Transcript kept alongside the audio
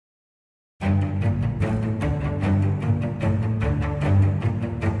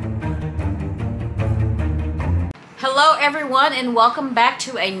Hello everyone and welcome back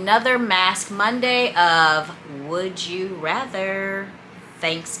to another Mask Monday of Would You Rather,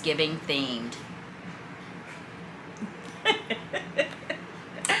 Thanksgiving themed.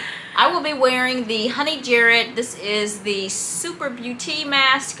 I will be wearing the Honey Jared. This is the Super Beauty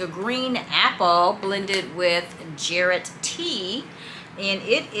mask, a green apple blended with Jarrett tea, and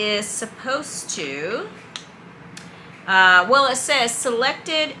it is supposed to it says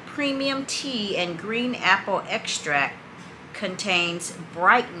selected premium tea and green apple extract contains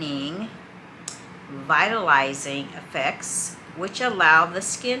brightening, vitalizing effects which allow the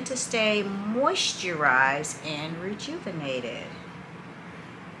skin to stay moisturized and rejuvenated.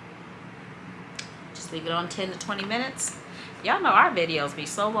 Just leave it on 10 to 20 minutes. Y'all know our videos be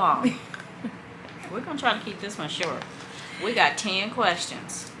so long. We're gonna try to keep this one short. We got 10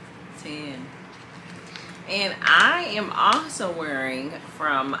 questions. 10. And I am also wearing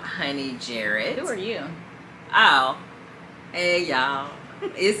from Honey Jared. Who are you? Oh, hey y'all,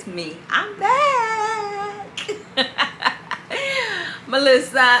 it's me. I'm back.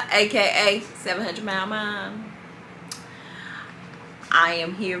 Melissa, aka 700 Mile Mom. I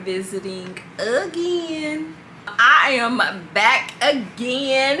am here visiting again. I am back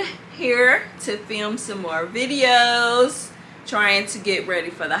again here to film some more videos, trying to get ready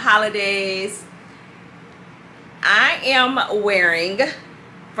for the holidays. I am wearing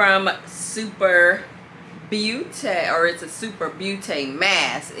from Super Beauty, or it's a Super Beauty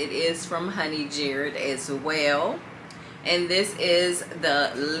mask. It is from Honey Jared as well. And this is the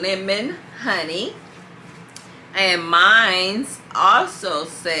lemon honey. And mine's also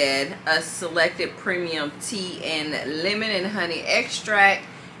said a selected premium tea and lemon and honey extract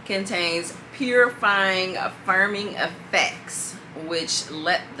contains purifying, firming effects, which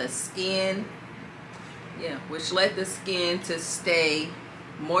let the skin to stay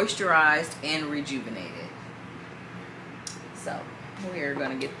moisturized and rejuvenated. So we're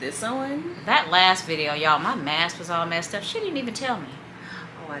gonna get this on. That last video, y'all, my mask was all messed up. She didn't even tell me.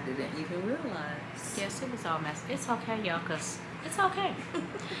 Oh, I didn't even realize. Yes, it was all messed up. It's okay, y'all, because it's okay.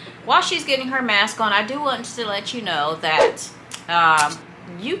 While she's getting her mask on, I do want to let you know that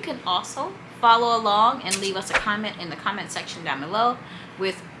you can also follow along and leave us a comment in the comment section down below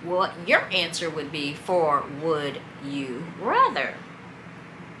with what your answer would be for Would You Rather.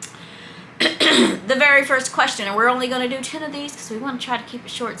 The very first question, and we're only going to do 10 of these because we want to try to keep it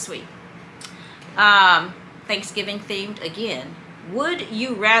short and sweet. Thanksgiving themed again. Would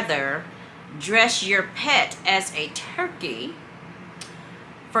you rather dress your pet as a turkey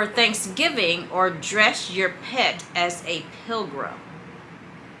for Thanksgiving or dress your pet as a pilgrim?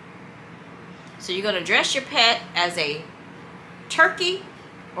 So you're going to dress your pet as a turkey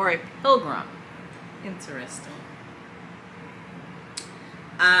or a pilgrim? Interesting.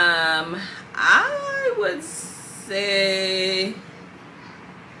 I would say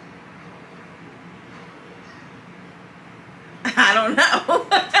I don't know.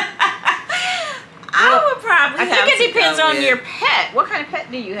 I would probably I think it depends on your pet. What kind of pet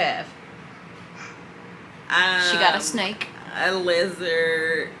do you have? She got a snake. A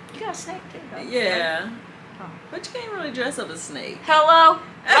lizard. You got a snake too, though. Yeah. Oh. But you can't really dress up a snake. Hello?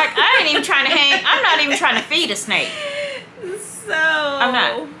 Like, I ain't even trying to hang. I'm not even trying to feed a snake. So I'm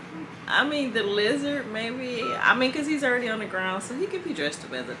not. I mean, the lizard, maybe. I mean, because he's already on the ground, so he could be dressed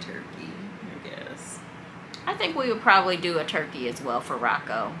up as a turkey, I guess. I think we would probably do a turkey as well for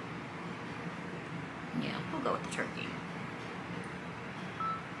Rocco. Yeah, we'll go with the turkey.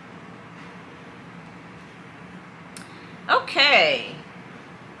 Okay.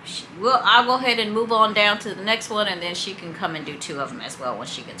 Well, I'll go ahead and move on down to the next one, and then she can come and do 2 of them as well when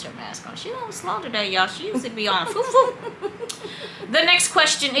she gets her mask on. She's a little slow today, y'all. She usually be on. The next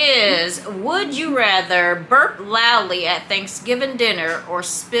question is, would you rather burp loudly at Thanksgiving dinner or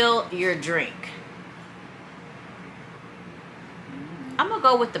spill your drink? I'm going to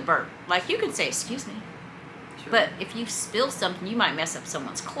go with the burp. Like, you can say, excuse me. Sure. But if you spill something, you might mess up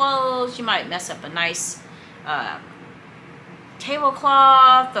someone's clothes. You might mess up a nice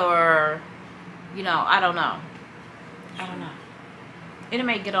tablecloth, or, you know, I don't know. It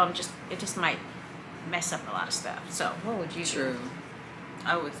may get on, it just might mess up a lot of stuff. So, what would you do? True.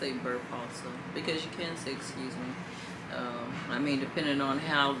 I would say burp also, because you can say excuse me. I mean, depending on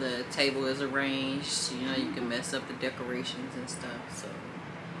how the table is arranged, you know, you can mess up the decorations and stuff. So,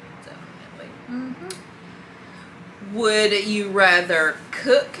 definitely. Would you rather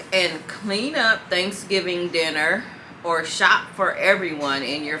cook and clean up Thanksgiving dinner or shop for everyone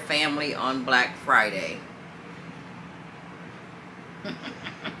in your family on Black Friday?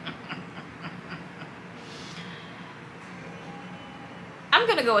 I'm I'm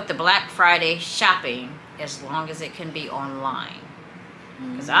going to go with the Black Friday shopping as long as it can be online.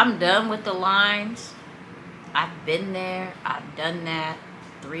 Because I'm done with the lines. I've been there. I've done that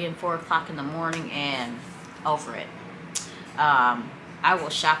 3 and 4 o'clock in the morning and over it. I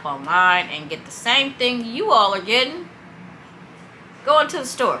will shop online and get the same thing you all are getting. Going to the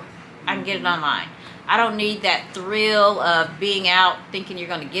store. I can get it online. I don't need that thrill of being out thinking you're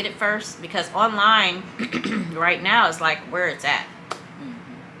going to get it first, because online right now is like where it's at.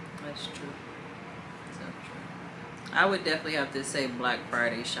 That's true. So true. I would definitely have to say Black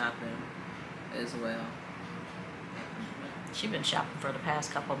Friday shopping as well. She's been shopping for the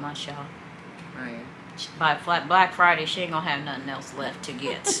past couple of months, y'all. Right. By Black Friday, she ain't gonna have nothing else left to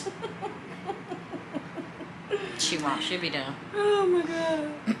get. She won't. She'll be done. Oh my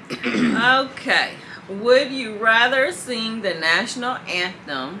God. Okay. Would you rather sing the national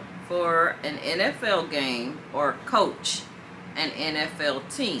anthem for an NFL game or coach an NFL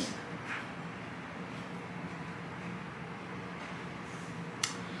team?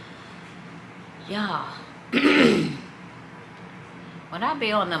 Yeah. When I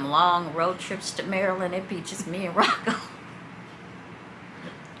be on them long road trips to Maryland, it be just me and Rocco.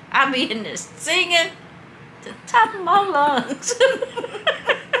 I be in this singing to the top of my lungs.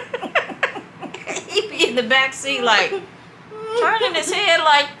 He be in the back seat like turning his head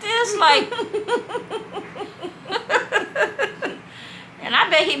like this, like. And I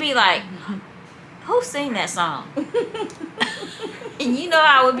bet he be like, who sing that song? And you know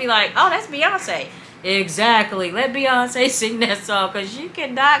I would be like, oh, that's Beyonce. Exactly. Let Beyonce sing that song, because you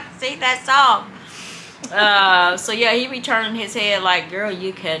cannot sing that song. So yeah, he be turning his head like, girl,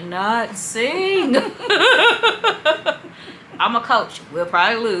 you cannot sing. I'm a coach. We'll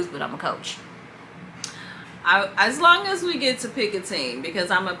probably lose, but I'm a coach. As long as we get to pick a team, because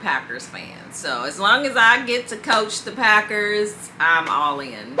I'm a Packers fan. So as long as I get to coach the Packers, I'm all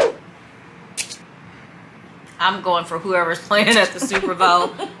in. I'm going for whoever's playing at the Super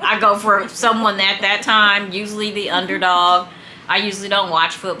Bowl. I go for someone at that time, usually the underdog. I usually don't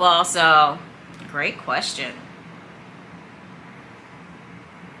watch football, so great question.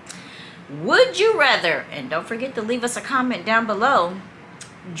 Would you rather, and don't forget to leave us a comment down below,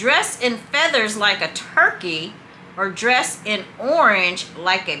 dress in feathers like a turkey or dress in orange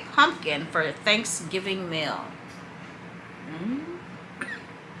like a pumpkin for a Thanksgiving meal?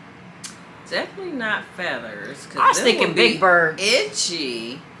 Definitely not feathers. I was thinking Big Bird.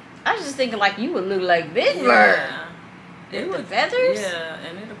 Itchy. I was just thinking like you would look like Big Bird. It with the feathers? Yeah,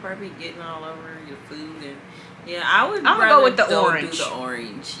 and it'll probably be getting all over your food. And yeah, I would I'm rather go with the do orange. the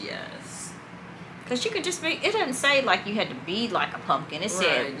orange, yes. Because you could just be, it doesn't say like you had to be like a pumpkin. It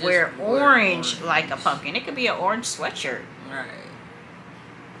said Right, wear just orange wear like a orange. pumpkin. It could be an orange sweatshirt. Right.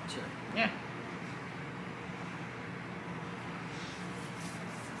 Sure. Yeah.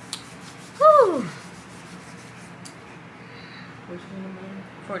 Whew. Which one am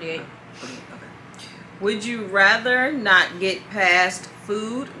I? 48. Okay. Would you rather not get past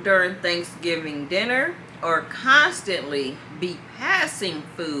food during Thanksgiving dinner or constantly be passing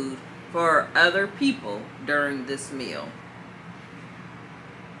food for other people during this meal?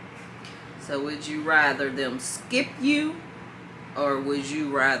 So would you rather them skip you, or would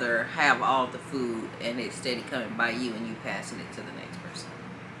you rather have all the food and it steady coming by you and you passing it to the next person?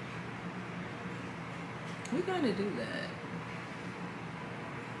 We gotta do that.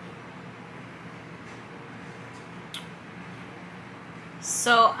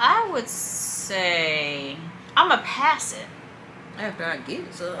 So I would say I'm going to pass it. After I get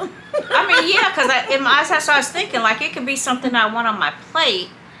it, so. I mean, yeah, because I was thinking like it could be something I want on my plate.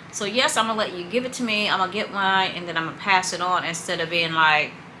 So yes, I'm going to let you give it to me. I'm going to get mine and then I'm going to pass it on instead of being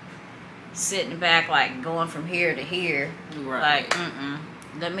like sitting back like going from here to here. Right. Like,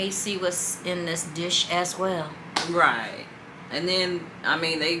 let me see what's in this dish as well. Right. And then, I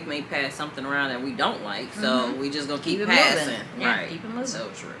mean, they may pass something around that we don't like, so we just gonna keep it passing. moving. Yeah, Right. keep it moving. So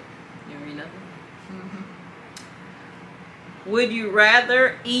true. You read nothing? Would you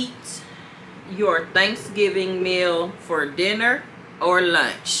rather eat your Thanksgiving meal for dinner or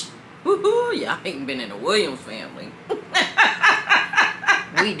lunch? Woohoo! Y'all ain't been in the Williams family.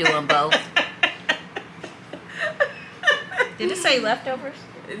 We doing both. Did it say leftovers?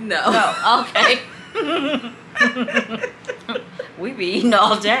 No. Oh, okay. We be eating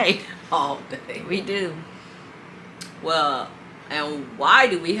all day. All day. We do. Well, and why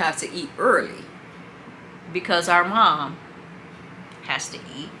do we have to eat early? Because our mom has to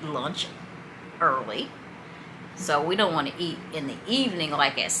eat lunch early. So we don't want to eat in the evening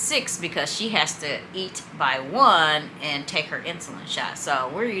like at 6 because she has to eat by 1 and take her insulin shot.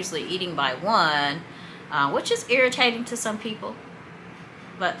 So we're usually eating by 1, which is irritating to some people.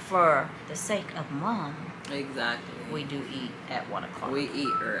 But for the sake of Mom, exactly, we do eat at 1 o'clock. We eat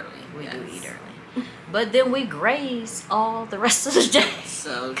early. We do eat early. But then we graze all the rest of the day.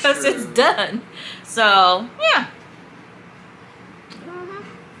 So because it's done. So, yeah.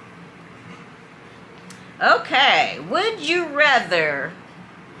 Okay, would you rather,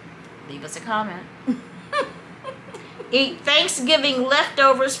 leave us a comment, eat Thanksgiving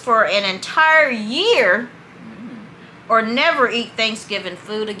leftovers for an entire year or never eat Thanksgiving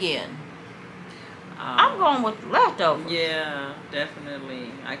food again? I'm going with leftovers. Yeah, definitely.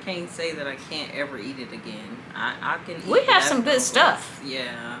 I can't say that I can't ever eat it again. I can eat We have leftovers. some good stuff.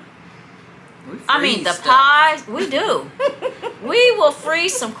 Yeah. I mean, the pies, we do. We will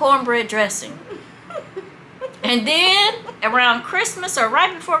freeze some cornbread dressing. And then around Christmas or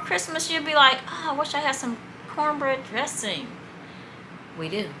right before Christmas, you'll be like, oh, I wish I had some cornbread dressing. We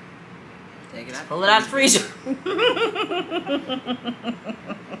do. Take it out. Pull it out of the freezer.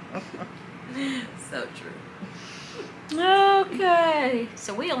 So true. Okay.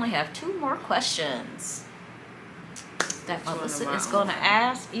 So we only have 2 more questions that Melissa is going to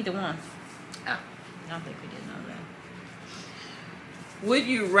ask. Either one. Oh. I don't think we did know that. Would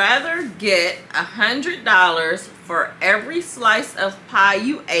you rather get $100 for every slice of pie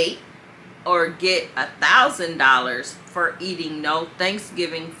you ate, or get $1,000 for eating no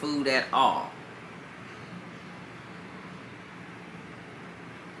Thanksgiving food at all?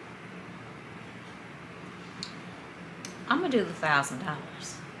 I'm going to do the $1,000.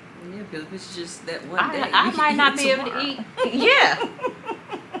 Yeah, because it's just that one day. I might not be able to eat. Yeah.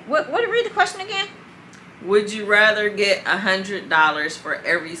 What? Read the question again. Would you rather get $100 for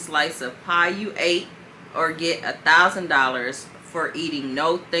every slice of pie you ate, or get $1,000 for eating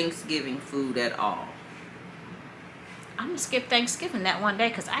no Thanksgiving food at all? I'm going to skip Thanksgiving that one day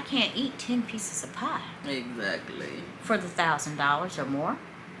because I can't eat 10 pieces of pie. Exactly. For the $1,000 or more.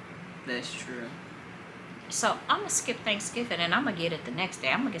 That's true. So I'm going to skip Thanksgiving and I'm going to get it the next day.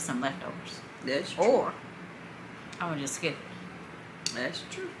 I'm going to get some leftovers. That's true. Or I'm going to just skip it. That's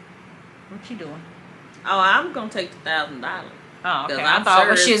true. What you doing? Oh, I'm going to take the $1,000. Oh, okay. I'm I thought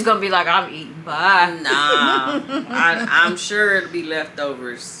sure she was going to be like, I'm eating pie. Nah. I'm sure it'll be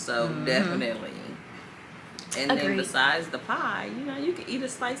leftovers, so definitely. And Agreed. then besides the pie, you can eat a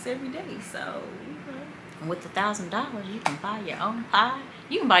slice every day, so, With the $1,000, you can buy your own pie.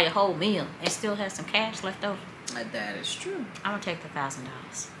 You can buy your whole meal and still have some cash left over. That is true. I'm going to take the $1,000.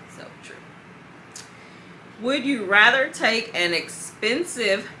 So true. Would you rather take an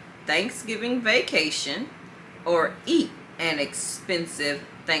expensive Thanksgiving vacation or eat an expensive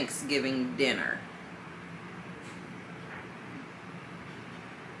Thanksgiving dinner?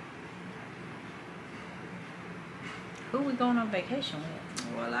 Who we going on vacation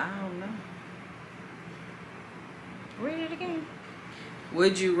with? Well, I don't know. Read it again.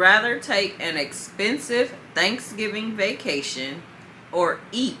 Would you rather take an expensive Thanksgiving vacation or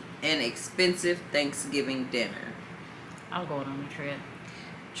eat an expensive Thanksgiving dinner? I'm going on a trip.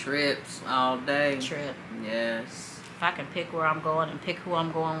 Trips all day. Trip. Yes. If I can pick where I'm going and pick who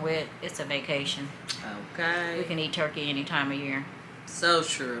I'm going with, it's a vacation. Okay. We can eat turkey any time of year. So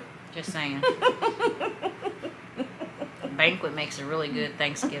true. Just saying. Banquet makes a really good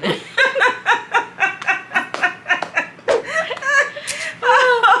Thanksgiving.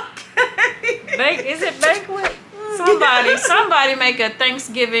 Is it Banquet? Somebody make a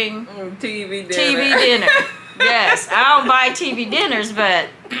Thanksgiving TV dinner. Yes, I don't buy TV dinners, but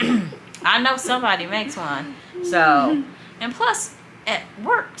I know somebody makes one. So, and plus at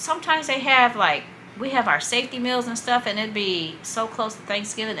work, sometimes they have we have our safety meals and stuff, and it'd be so close to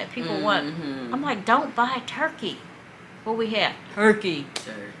Thanksgiving that people want. I'm like, don't buy turkey. What we have? Turkey.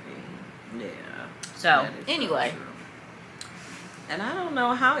 Yeah. So anyway. So and I don't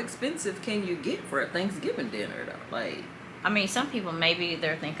know, how expensive can you get for a Thanksgiving dinner though? I mean, some people maybe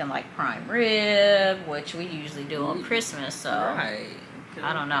they're thinking prime rib, which we usually do on Christmas. So right.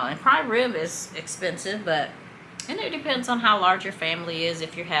 I don't know. And prime rib is expensive, and it depends on how large your family is.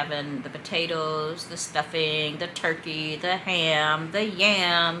 If you're having the potatoes, the stuffing, the turkey, the ham, the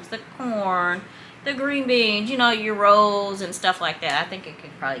yams, the corn, the green beans, your rolls and stuff like that. I think it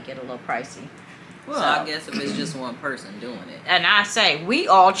could probably get a little pricey. Well, so, I guess if it's just one person doing it. And I say, we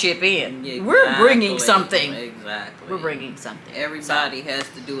all chip in. Exactly. We're bringing something. Exactly. We're bringing something. Everybody has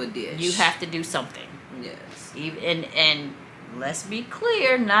to do a dish. You have to do something. Yes. And let's be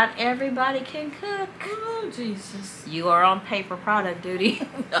clear, not everybody can cook. Oh, Jesus. You are on paper product duty.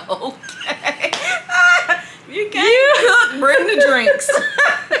 Okay. You can't cook, bring the drinks.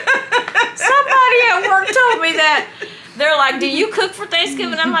 Somebody at work told me that They're like, do you cook for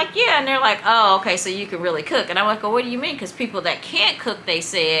Thanksgiving? I'm like, yeah. And they're like, oh, okay, so you can really cook. And I'm like, well, what do you mean? Because people that can't cook, they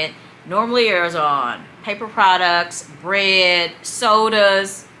said, normally is on paper products, bread,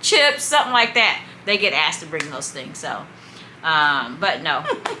 sodas, chips, something like that. They get asked to bring those things. So, but no,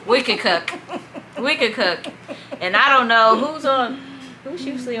 we can cook. We can cook. And I don't know who's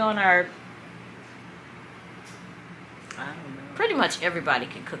usually on our... I don't know. Pretty much everybody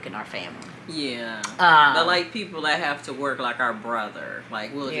can cook in our family. Yeah. But like people that have to work, like our brother,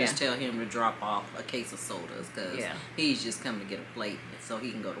 like we'll just tell him to drop off a case of sodas because he's just coming to get a plate so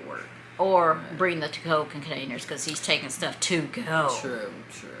he can go to work. Or bring the to-go containers because he's taking stuff to go. True.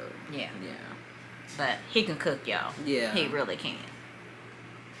 Yeah. Yeah. But he can cook, y'all. Yeah. He really can.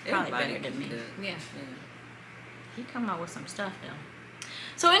 Probably Everybody better than me. cook. Yeah. He come up with some stuff though.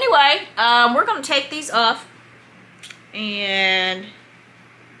 So anyway, we're gonna take these off, and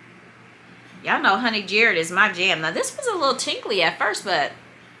y'all know Honey Jared is my jam. Now this was a little tinkly at first, and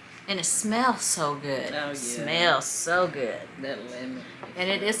it smells so good. Oh yeah. Smells so good. That lemon. And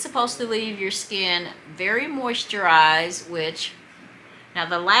it is supposed to leave your skin very moisturized, which, now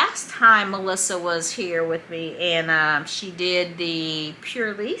the last time Melissa was here with me and she did the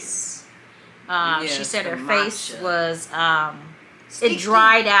Pure Lisse, she said her face was, it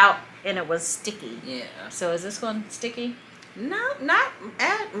dried out and it was sticky. Yeah. So is this one sticky? No, not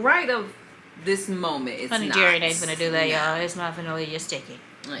at right of this moment. It's Honey not. Jared ain't gonna do that, y'all. It's not gonna leave you sticky.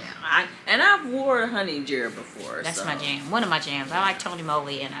 Yeah, I've wore Honey Jared before. That's so. my jam. One of my jams. I like Tony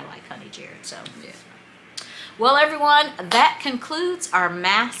Moly and I like Honey Jared. So yeah. Well, everyone, that concludes our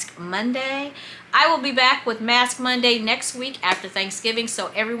Mask Monday. I will be back with Mask Monday next week after Thanksgiving. So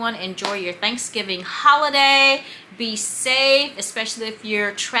everyone, enjoy your Thanksgiving holiday. Be safe, especially if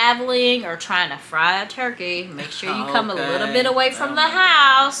you're traveling or trying to fry a turkey. Make sure you come a little bit away from the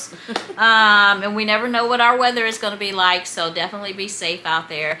house. And we never know what our weather is going to be like. So definitely be safe out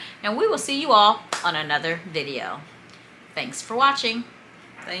there. And we will see you all on another video. Thanks for watching.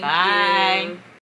 Thank Bye. you.